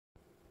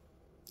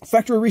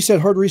Factory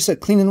reset, hard reset,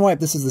 clean and wipe.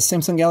 This is the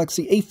Samsung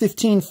Galaxy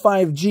A15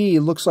 5G.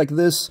 It looks like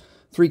this,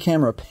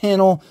 3-camera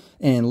panel.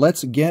 And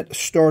let's get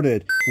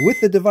started.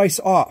 With the device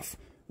off,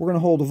 we're going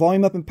to hold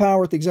volume up and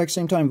power at the exact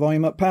same time.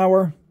 Volume up,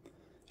 power.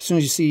 As soon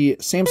as you see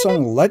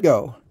Samsung, let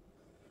go.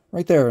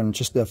 Right there, in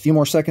just a few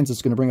more seconds,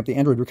 it's going to bring up the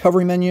Android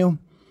recovery menu.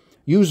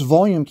 Use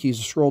volume keys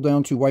to scroll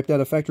down to wipe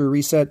data, factory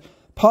reset.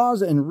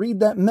 Pause and read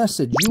that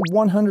message. You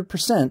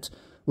 100%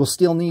 will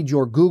still need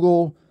your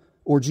Google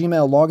or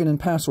Gmail login and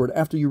password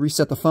after you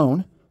reset the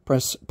phone.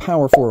 Press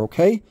power for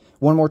OK.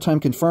 One more time,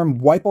 confirm.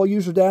 Wipe all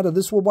user data.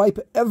 This will wipe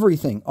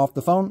everything off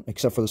the phone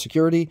except for the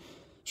security.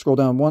 Scroll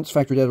down once,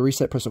 factory data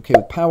reset, press OK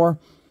with power.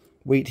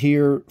 Wait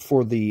here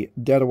for the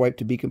data wipe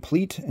to be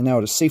complete. And now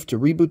it is safe to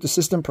reboot the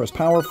system. Press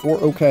power for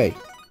OK.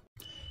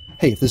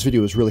 Hey, if this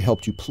video has really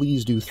helped you,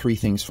 please do 3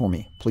 things for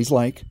me. Please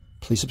like,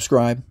 please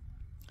subscribe,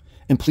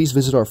 and please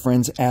visit our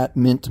friends at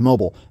Mint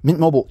Mobile. Mint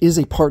Mobile is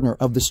a partner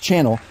of this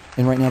channel,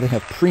 and right now they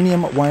have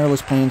premium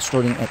wireless plans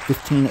starting at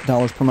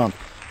 $15 per month.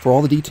 For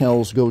all the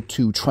details, go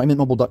to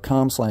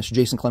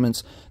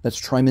trymintmobile.com/JasonClements. That's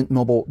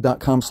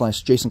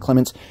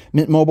trymintmobile.com/JasonClements.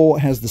 Mint Mobile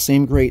has the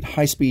same great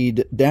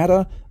high-speed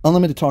data,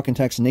 unlimited talk and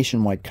text,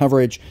 nationwide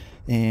coverage.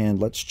 And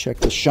let's check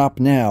the shop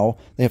now.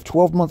 They have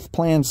 12-month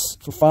plans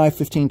for 5,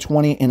 15,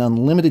 20, and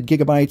unlimited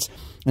gigabytes.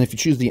 And if you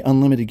choose the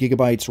unlimited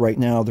gigabytes right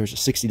now, there's a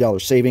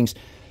 $60 savings.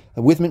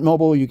 With Mint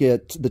Mobile, you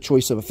get the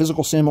choice of a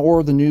physical SIM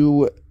or the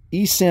new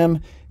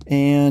eSIM,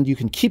 and you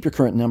can keep your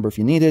current number if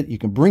you need it. You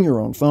can bring your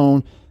own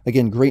phone.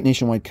 Again, great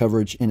nationwide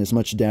coverage and as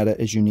much data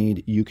as you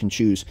need, you can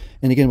choose.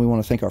 And again, we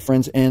want to thank our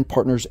friends and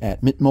partners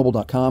at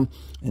mintmobile.com,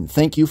 and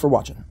thank you for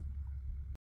watching.